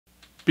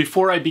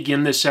Before I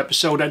begin this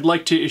episode, I'd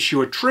like to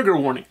issue a trigger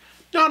warning.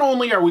 Not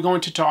only are we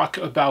going to talk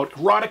about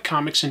erotic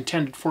comics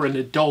intended for an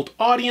adult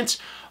audience,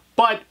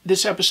 but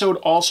this episode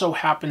also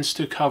happens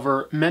to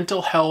cover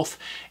mental health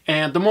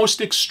and the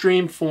most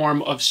extreme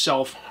form of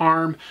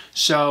self-harm.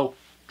 So,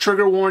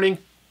 trigger warning,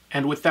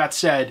 and with that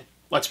said,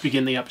 let's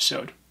begin the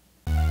episode.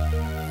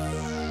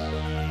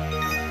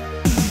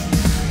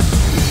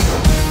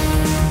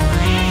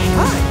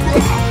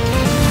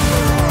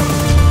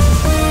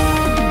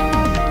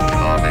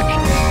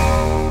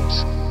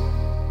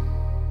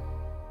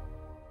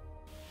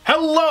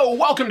 Hello,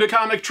 welcome to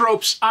Comic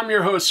Tropes. I'm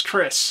your host,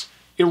 Chris.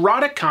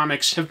 Erotic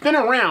comics have been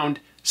around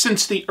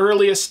since the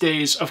earliest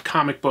days of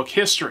comic book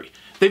history.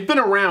 They've been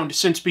around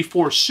since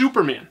before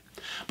Superman.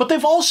 But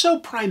they've also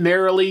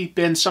primarily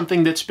been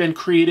something that's been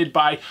created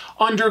by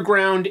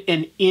underground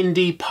and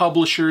indie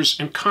publishers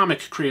and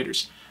comic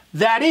creators.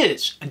 That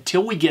is,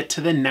 until we get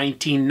to the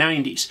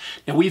 1990s.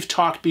 Now, we've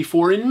talked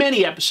before in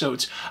many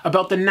episodes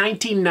about the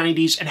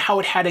 1990s and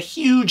how it had a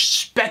huge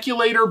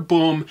speculator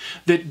boom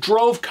that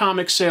drove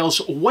comic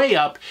sales way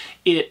up.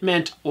 It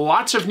meant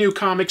lots of new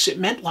comics. It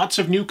meant lots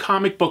of new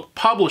comic book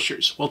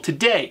publishers. Well,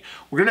 today,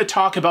 we're going to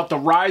talk about the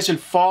rise and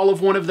fall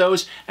of one of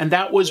those, and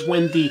that was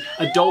when the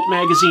adult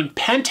magazine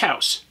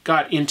Penthouse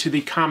got into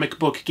the comic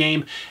book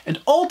game.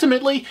 And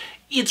ultimately,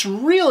 it's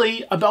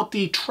really about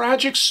the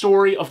tragic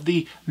story of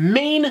the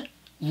main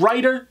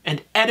writer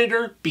and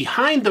editor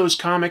behind those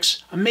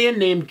comics, a man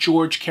named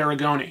George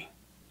Caragonne.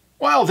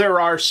 While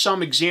there are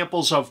some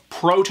examples of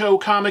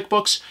proto-comic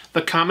books,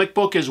 the comic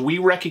book as we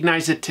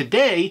recognize it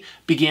today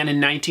began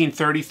in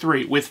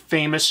 1933 with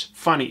Famous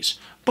Funnies.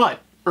 But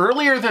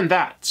earlier than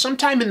that,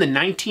 sometime in the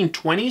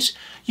 1920s,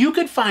 you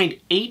could find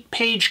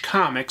 8-page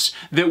comics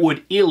that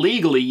would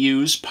illegally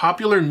use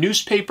popular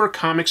newspaper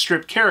comic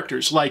strip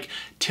characters like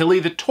Tilly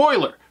the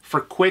Toiler for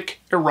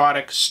quick,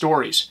 erotic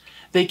stories.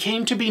 They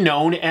came to be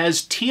known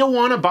as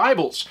Tijuana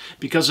Bibles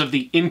because of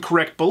the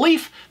incorrect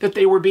belief that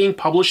they were being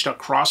published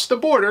across the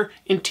border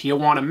in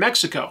Tijuana,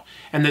 Mexico,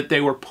 and that they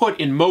were put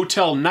in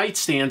motel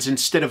nightstands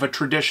instead of a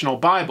traditional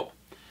Bible.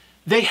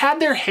 They had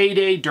their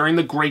heyday during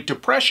the Great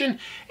Depression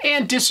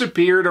and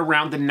disappeared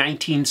around the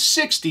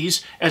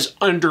 1960s as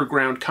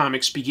underground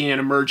comics began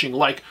emerging,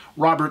 like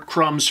Robert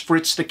Crumb's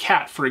Fritz the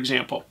Cat, for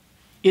example.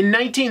 In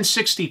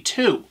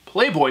 1962,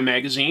 Playboy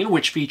magazine,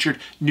 which featured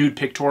nude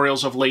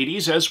pictorials of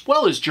ladies as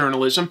well as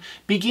journalism,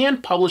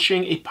 began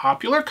publishing a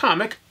popular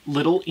comic,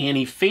 Little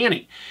Annie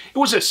Fanny. It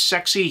was a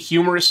sexy,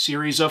 humorous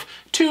series of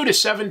 2 to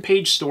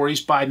 7-page stories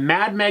by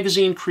Mad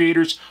Magazine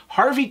creators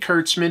Harvey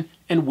Kurtzman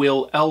and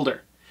Will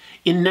Elder.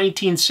 In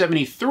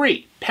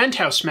 1973,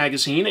 Penthouse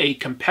magazine, a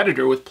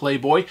competitor with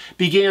Playboy,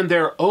 began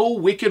their Oh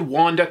Wicked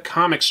Wanda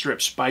comic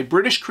strips by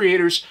British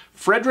creators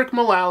Frederick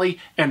Mullally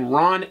and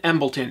Ron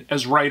Embleton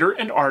as writer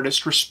and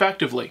artist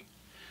respectively.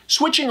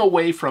 Switching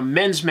away from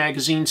men's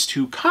magazines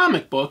to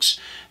comic books,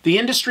 the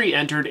industry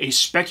entered a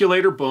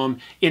speculator boom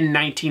in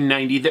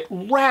 1990 that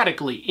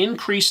radically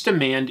increased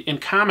demand in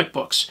comic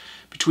books.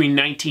 Between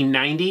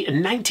 1990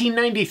 and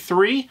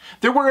 1993,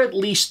 there were at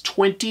least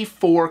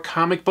 24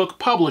 comic book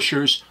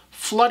publishers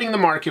flooding the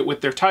market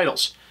with their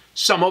titles.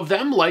 Some of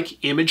them,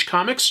 like Image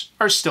Comics,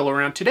 are still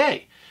around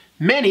today.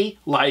 Many,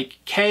 like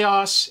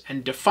Chaos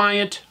and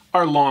Defiant,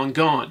 are long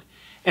gone.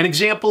 An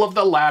example of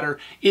the latter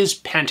is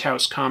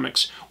Penthouse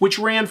Comix, which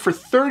ran for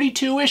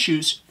 32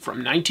 issues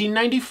from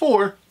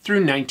 1994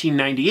 through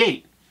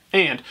 1998.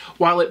 And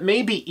while it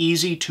may be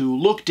easy to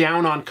look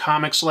down on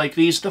comics like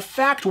these, the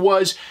fact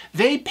was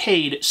they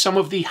paid some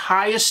of the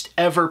highest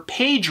ever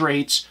page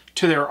rates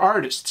to their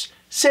artists,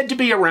 said to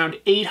be around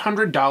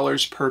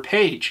 $800 per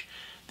page.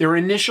 Their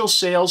initial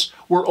sales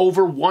were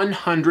over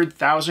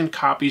 100,000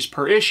 copies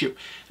per issue,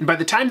 and by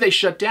the time they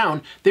shut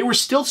down, they were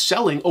still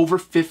selling over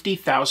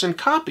 50,000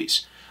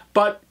 copies.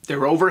 But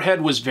their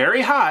overhead was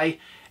very high,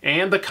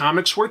 and the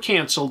comics were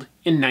canceled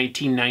in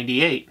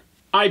 1998.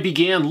 I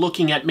began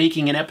looking at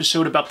making an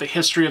episode about the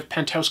history of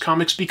Penthouse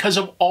Comix because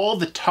of all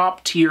the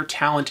top-tier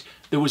talent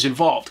that was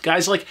involved.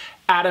 Guys like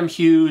Adam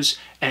Hughes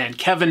and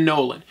Kevin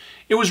Nolan.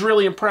 It was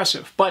really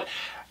impressive, but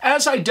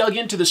as I dug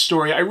into the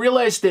story, I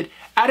realized that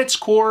at its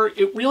core,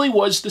 it really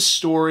was the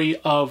story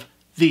of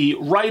the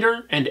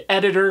writer and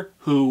editor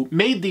who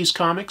made these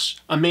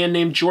comics, a man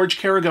named George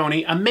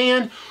Caragonne, a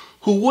man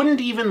who wouldn't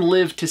even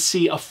live to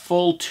see a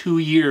full 2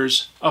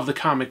 years of the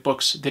comic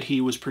books that he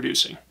was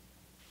producing.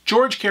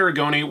 George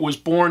Caragonne was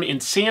born in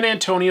San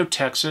Antonio,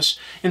 Texas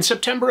in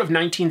September of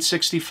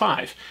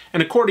 1965,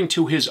 and according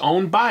to his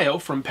own bio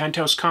from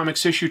Penthouse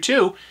Comix issue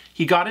 2,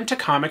 he got into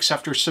comics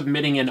after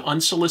submitting an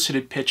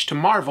unsolicited pitch to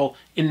Marvel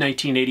in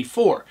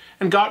 1984,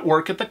 and got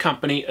work at the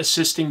company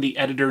assisting the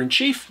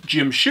editor-in-chief,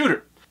 Jim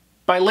Shooter.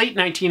 By late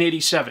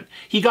 1987,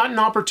 he got an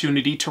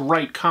opportunity to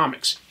write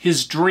comics,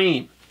 his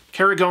dream.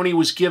 Caragonne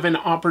was given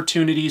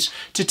opportunities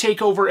to take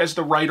over as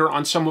the writer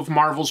on some of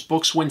Marvel's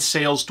books when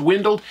sales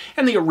dwindled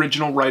and the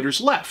original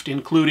writers left,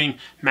 including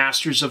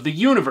Masters of the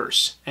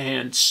Universe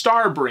and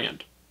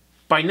Starbrand.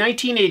 By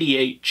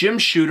 1988, Jim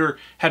Shooter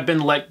had been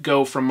let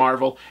go from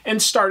Marvel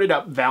and started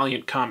up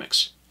Valiant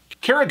Comics.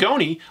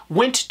 Caragonne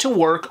went to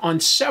work on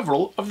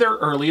several of their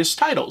earliest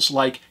titles,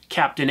 like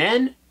Captain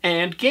N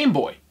and Game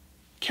Boy.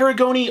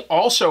 Caragonne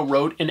also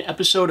wrote an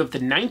episode of the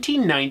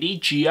 1990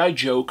 G.I.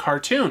 Joe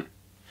cartoon.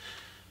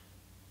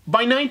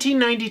 By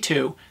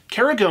 1992,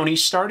 Caragonne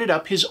started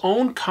up his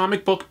own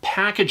comic book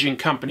packaging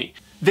company.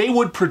 They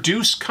would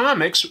produce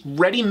comics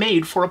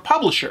ready-made for a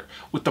publisher,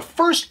 with the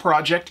first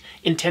project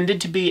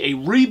intended to be a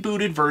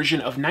rebooted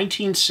version of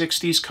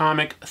 1960s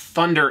comic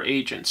Thunder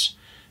Agents.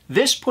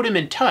 This put him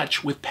in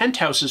touch with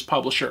Penthouse's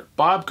publisher,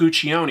 Bob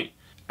Guccione.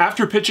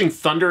 After pitching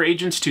Thunder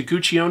Agents to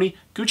Guccione,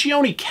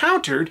 Guccione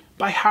countered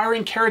by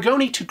hiring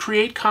Caragonne to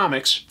create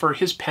comics for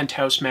his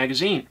Penthouse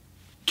magazine.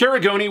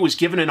 Caragonne was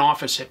given an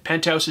office at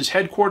Penthouse's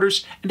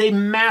headquarters and a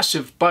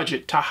massive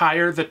budget to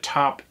hire the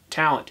top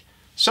talent.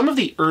 Some of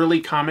the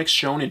early comics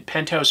shown in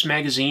Penthouse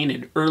magazine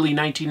in early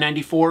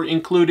 1994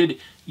 included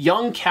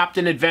Young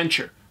Captain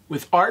Adventure,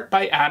 with art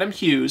by Adam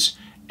Hughes,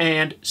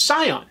 and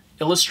Scion,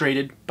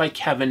 illustrated by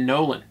Kevin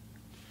Nolan.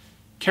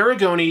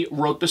 Caragonne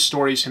wrote the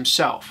stories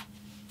himself.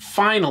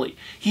 Finally,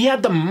 he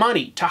had the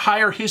money to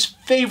hire his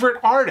favorite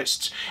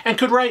artists and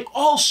could write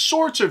all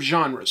sorts of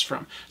genres,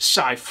 from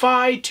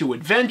sci-fi to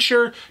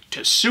adventure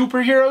to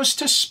superheroes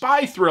to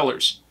spy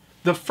thrillers.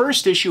 The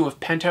first issue of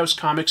Penthouse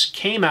Comix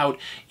came out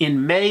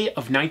in May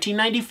of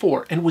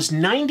 1994 and was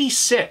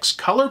 96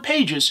 color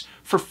pages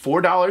for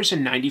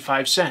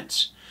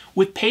 $4.95.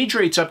 With page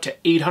rates up to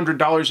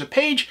 $800 a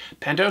page,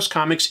 Penthouse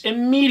Comix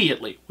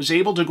immediately was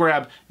able to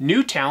grab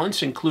new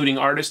talents, including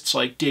artists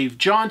like Dave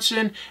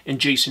Johnson and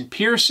Jason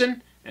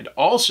Pearson, and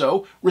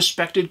also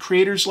respected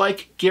creators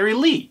like Gary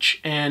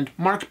Leach and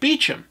Mark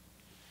Beecham.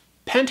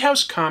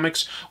 Penthouse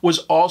Comix was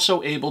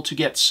also able to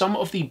get some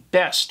of the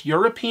best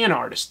European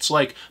artists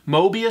like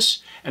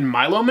Moebius and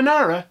Milo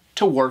Manara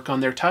to work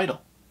on their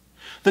title.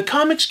 The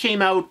comics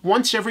came out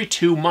once every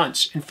 2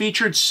 months and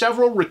featured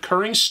several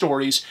recurring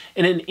stories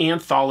in an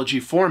anthology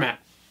format.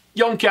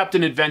 Young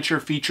Captain Adventure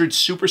featured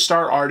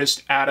superstar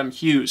artist Adam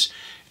Hughes.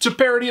 It's a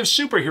parody of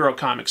superhero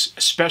comics,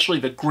 especially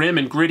the grim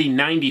and gritty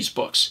 90s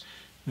books.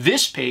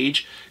 This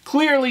page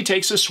clearly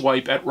takes a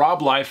swipe at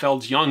Rob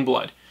Liefeld's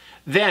Youngblood,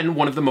 then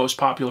one of the most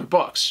popular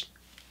books.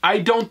 I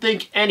don't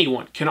think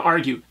anyone can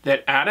argue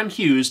that Adam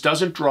Hughes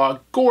doesn't draw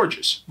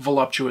gorgeous,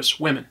 voluptuous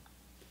women.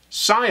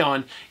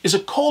 Scion is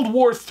a Cold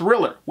War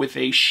thriller with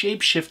a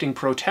shape-shifting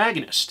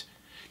protagonist.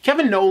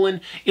 Kevin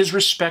Nolan is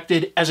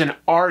respected as an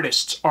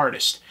artist's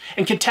artist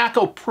and can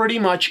tackle pretty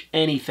much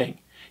anything.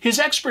 His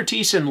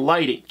expertise in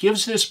lighting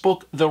gives this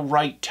book the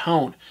right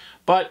tone,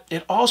 but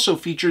it also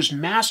features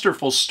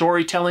masterful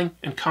storytelling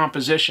and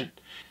composition.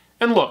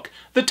 And look,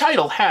 the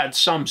title had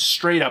some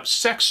straight-up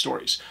sex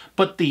stories,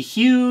 but the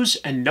Hughes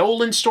and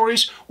Nolan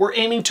stories were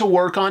aiming to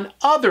work on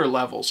other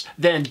levels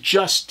than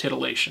just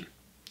titillation.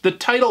 The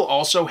title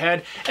also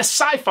had a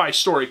sci-fi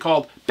story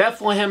called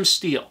Bethlehem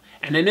Steel,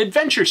 and an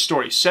adventure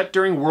story set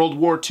during World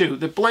War II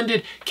that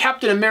blended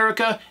Captain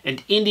America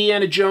and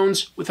Indiana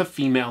Jones with a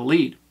female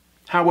lead.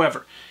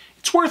 However,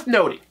 it's worth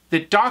noting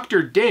that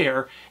Dr.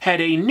 Dare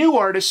had a new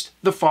artist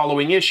the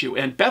following issue,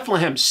 and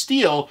Bethlehem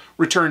Steel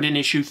returned in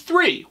issue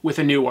 3 with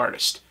a new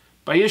artist.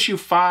 By issue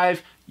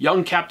 5,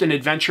 Young Captain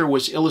Adventure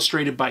was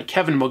illustrated by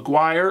Kevin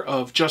Maguire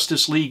of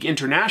Justice League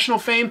International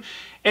fame,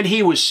 and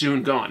he was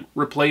soon gone,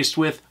 replaced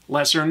with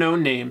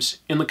lesser-known names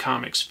in the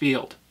comics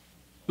field.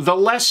 The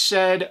less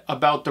said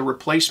about the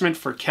replacement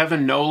for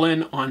Kevin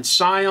Nolan on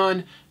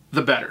Scion,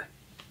 the better.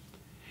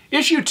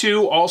 Issue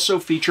 2 also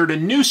featured a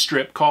new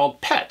strip called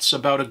Pets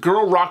about a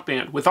girl rock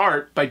band with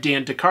art by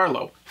Dan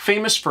DiCarlo,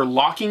 famous for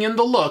locking in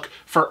the look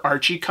for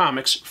Archie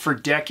Comics for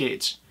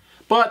decades.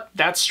 But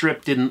that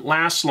strip didn't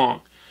last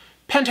long.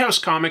 Penthouse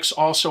Comix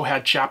also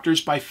had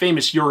chapters by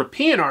famous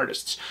European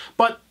artists,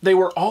 but they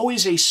were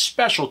always a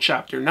special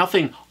chapter,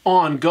 nothing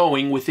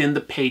ongoing within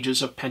the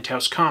pages of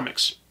Penthouse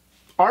Comix.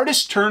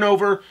 Artist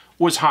turnover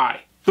was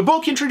high. The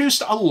book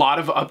introduced a lot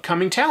of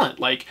upcoming talent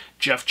like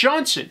Jeff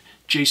Johnson,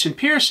 Jason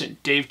Pearson,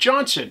 Dave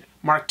Johnson,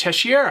 Mark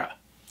Teixeira.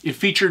 It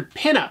featured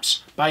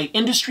pinups by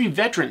industry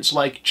veterans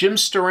like Jim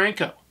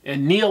Steranko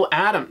and Neil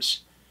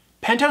Adams.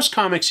 Penthouse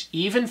Comix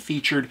even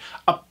featured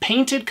a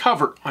painted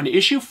cover on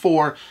issue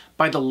 4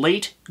 by the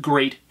late,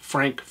 great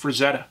Frank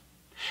Frazetta.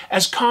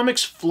 As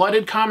comics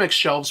flooded comic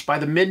shelves by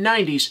the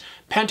mid-90s,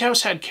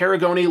 Penthouse had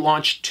Caragonne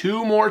launch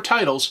 2 more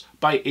titles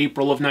by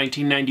April of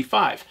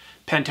 1995,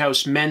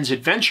 Penthouse Men's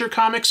Adventure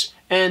Comics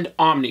and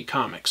Omni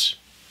Comics.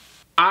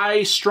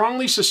 I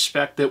strongly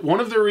suspect that one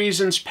of the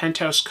reasons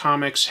Penthouse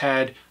Comix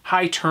had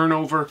high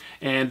turnover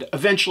and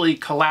eventually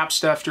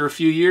collapsed after a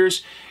few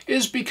years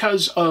is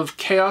because of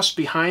chaos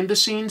behind the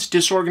scenes,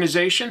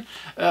 disorganization.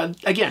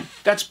 Again,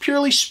 that's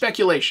purely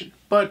speculation.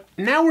 But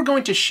now we're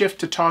going to shift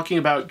to talking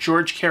about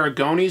George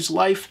Caragonne's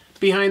life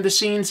behind the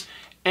scenes,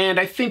 and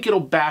I think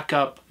it'll back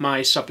up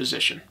my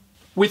supposition.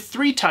 With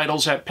 3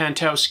 titles at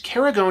Penthouse,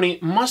 Caragonne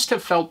must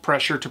have felt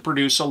pressure to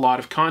produce a lot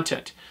of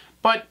content.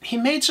 But he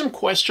made some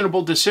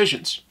questionable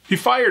decisions. He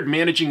fired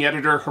managing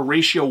editor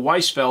Horatio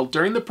Weisfeld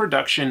during the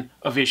production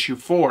of issue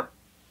 4.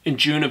 In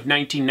June of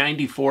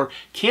 1994,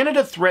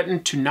 Canada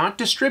threatened to not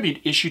distribute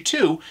issue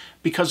 2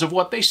 because of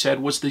what they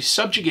said was the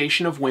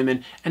subjugation of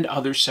women and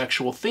other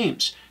sexual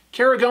themes.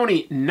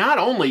 Caragonne not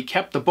only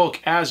kept the book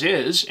as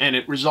is, and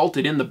it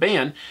resulted in the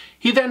ban,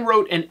 he then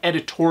wrote an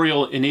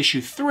editorial in issue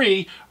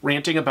 3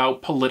 ranting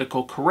about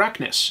political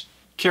correctness.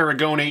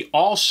 Caragonne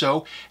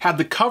also had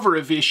the cover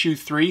of issue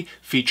 3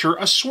 feature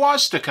a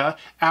swastika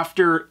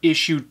after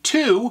issue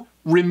 2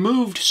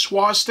 removed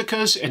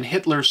swastikas and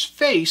Hitler's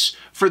face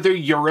for their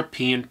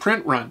European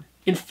print run.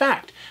 In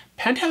fact,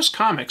 Penthouse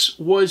Comix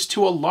was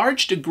to a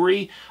large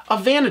degree a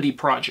vanity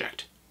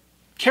project.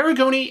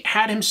 Caragonne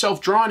had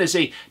himself drawn as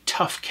a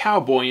tough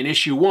cowboy in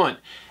issue 1,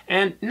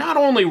 and not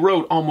only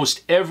wrote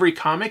almost every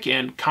comic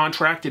and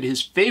contracted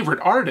his favorite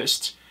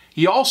artists,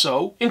 he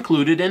also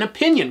included an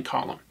opinion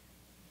column.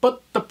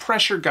 But the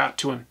pressure got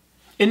to him.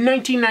 In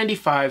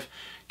 1995,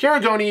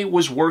 Caragonne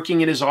was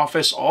working in his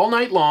office all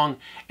night long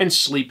and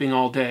sleeping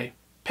all day.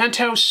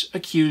 Penthouse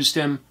accused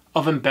him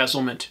of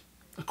embezzlement.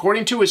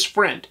 According to his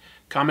friend,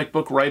 comic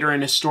book writer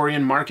and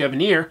historian Mark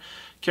Evanier,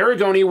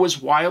 Caragonne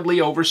was wildly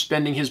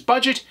overspending his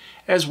budget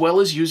as well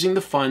as using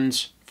the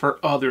funds for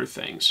other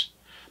things.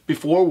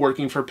 Before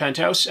working for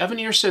Penthouse,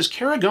 Evanier says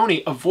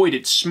Caragonne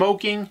avoided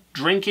smoking,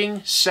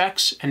 drinking,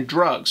 sex, and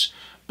drugs,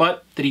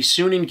 but that he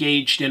soon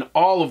engaged in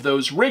all of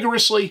those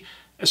rigorously,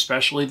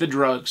 especially the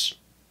drugs.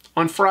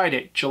 On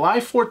Friday, July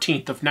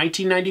 14th of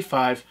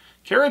 1995,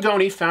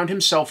 Caragonne found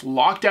himself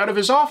locked out of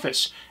his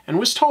office and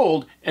was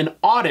told an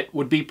audit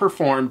would be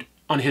performed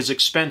on his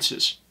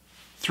expenses.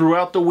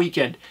 Throughout the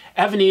weekend,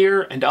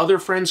 Evanier and other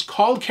friends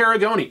called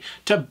Caragonne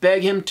to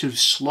beg him to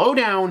slow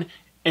down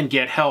and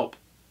get help.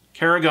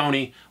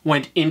 Caragonne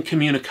went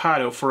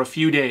incommunicado for a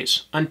few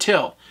days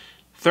until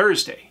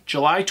Thursday,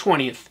 July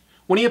 20th,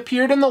 when he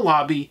appeared in the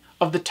lobby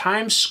of the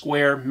Times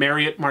Square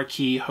Marriott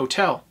Marquis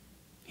Hotel.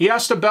 He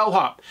asked a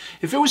bellhop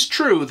if it was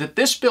true that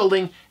this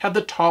building had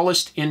the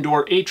tallest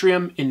indoor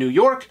atrium in New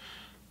York,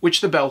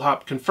 which the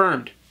bellhop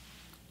confirmed.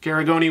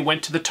 Caragonne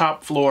went to the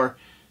top floor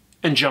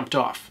and jumped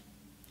off.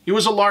 He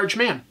was a large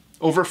man,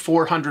 over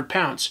 400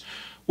 pounds,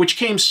 which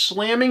came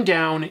slamming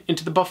down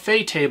into the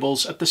buffet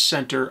tables at the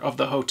center of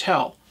the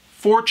hotel.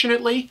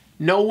 Fortunately,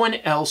 no one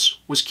else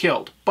was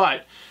killed,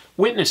 but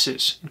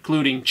witnesses,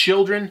 including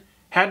children,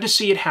 had to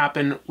see it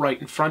happen right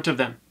in front of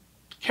them.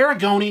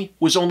 Caragonne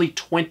was only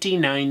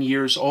 29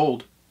 years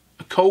old.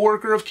 A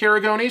co-worker of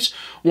Caragonne's,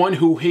 one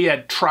who he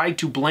had tried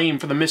to blame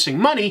for the missing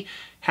money,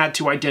 had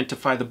to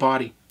identify the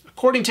body.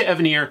 According to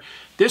Evanier,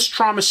 this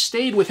trauma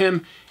stayed with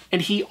him,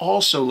 and he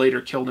also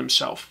later killed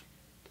himself.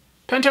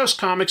 Penthouse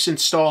Comix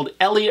installed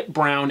Elliot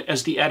Brown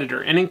as the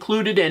editor and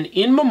included an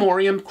in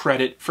memoriam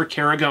credit for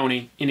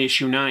Caragonne in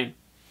issue 9.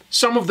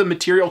 Some of the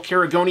material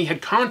Caragonne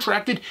had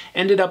contracted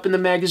ended up in the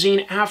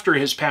magazine after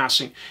his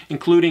passing,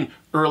 including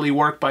early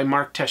work by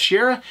Mark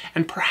Teixeira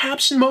and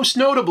perhaps most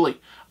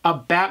notably, a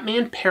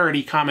Batman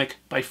parody comic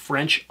by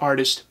French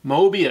artist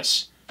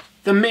Moebius.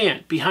 The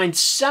man behind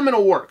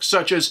seminal works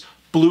such as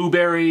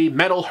Blueberry,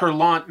 Metal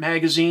Hurlant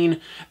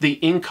magazine, The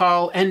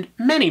Incal, and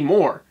many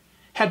more,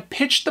 had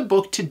pitched the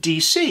book to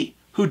DC,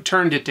 who'd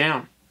turned it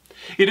down.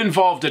 It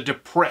involved a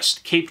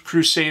depressed Caped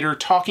Crusader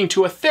talking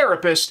to a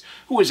therapist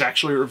who was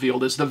actually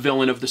revealed as the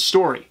villain of the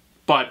story.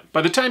 But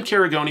by the time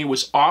Caragonne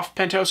was off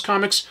Penthouse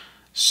Comix,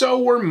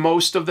 so were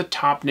most of the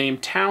top-name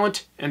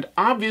talent, and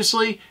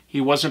obviously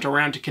he wasn't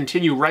around to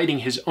continue writing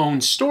his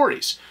own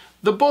stories.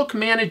 The book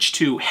managed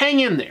to hang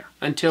in there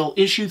until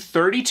issue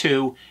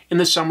 32 in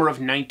the summer of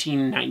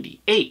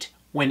 1998,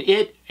 when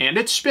it and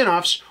its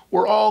spin-offs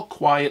were all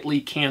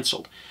quietly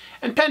canceled.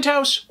 And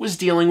Penthouse was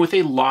dealing with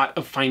a lot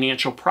of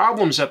financial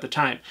problems at the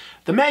time.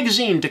 The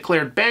magazine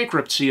declared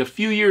bankruptcy a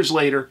few years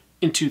later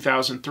in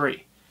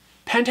 2003.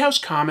 Penthouse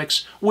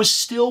Comix was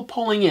still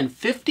pulling in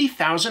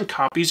 50,000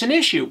 copies an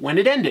issue when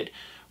it ended,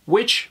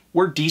 which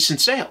were decent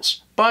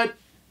sales, but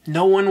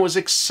no one was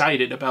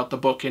excited about the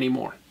book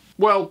anymore.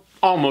 Well,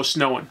 almost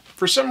no one.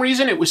 For some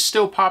reason, it was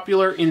still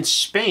popular in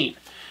Spain.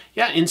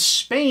 Yeah, in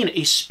Spain,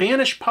 a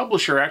Spanish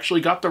publisher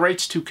actually got the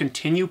rights to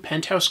continue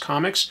Penthouse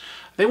Comix.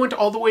 They went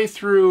all the way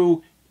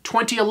through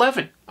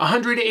 2011,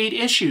 108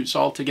 issues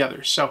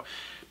altogether. So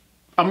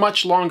a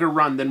much longer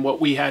run than what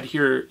we had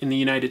here in the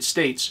United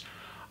States.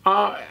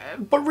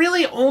 But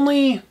really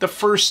only the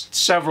first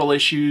several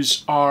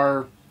issues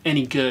are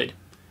any good.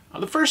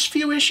 The first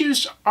few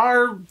issues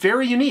are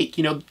very unique.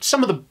 You know,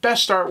 some of the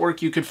best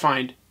artwork you could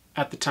find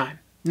at the time.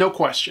 No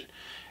question.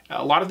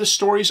 A lot of the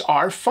stories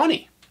are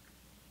funny.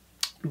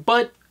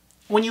 But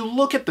when you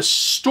look at the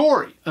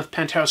story of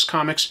Penthouse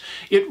Comix,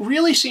 it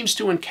really seems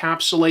to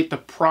encapsulate the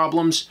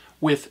problems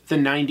with the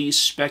 90s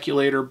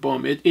speculator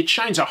boom. It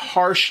shines a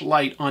harsh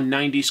light on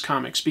 90s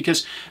comics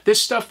because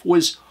this stuff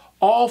was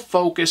all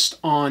focused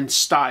on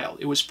style.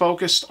 It was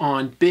focused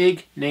on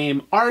big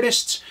name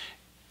artists.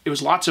 It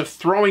was lots of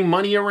throwing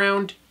money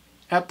around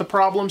at the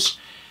problems.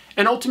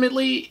 And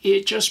ultimately,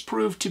 it just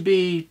proved to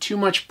be too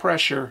much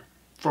pressure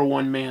for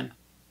one man.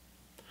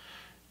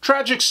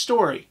 Tragic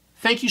story.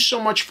 Thank you so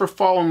much for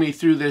following me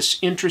through this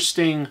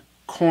interesting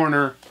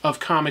corner of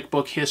comic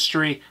book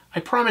history. I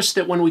promise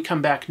that when we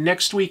come back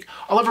next week,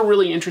 I'll have a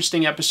really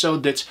interesting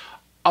episode that's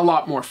a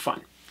lot more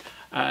fun.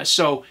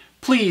 So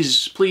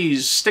please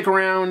stick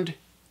around.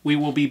 We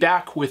will be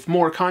back with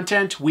more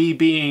content, we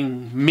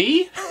being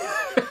me.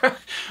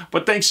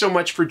 But thanks so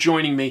much for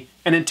joining me,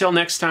 and until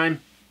next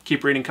time,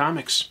 keep reading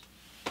comics.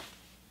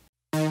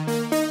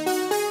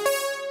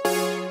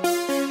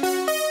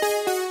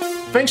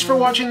 Thanks for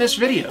watching this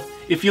video.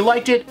 If you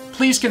liked it,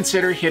 please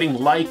consider hitting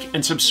like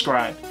and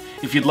subscribe.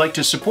 If you'd like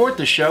to support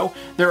the show,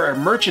 there are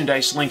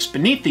merchandise links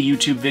beneath the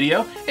YouTube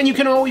video, and you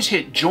can always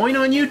hit join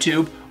on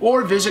YouTube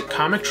or visit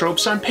Comic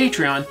Tropes on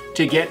Patreon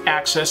to get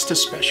access to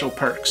special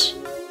perks.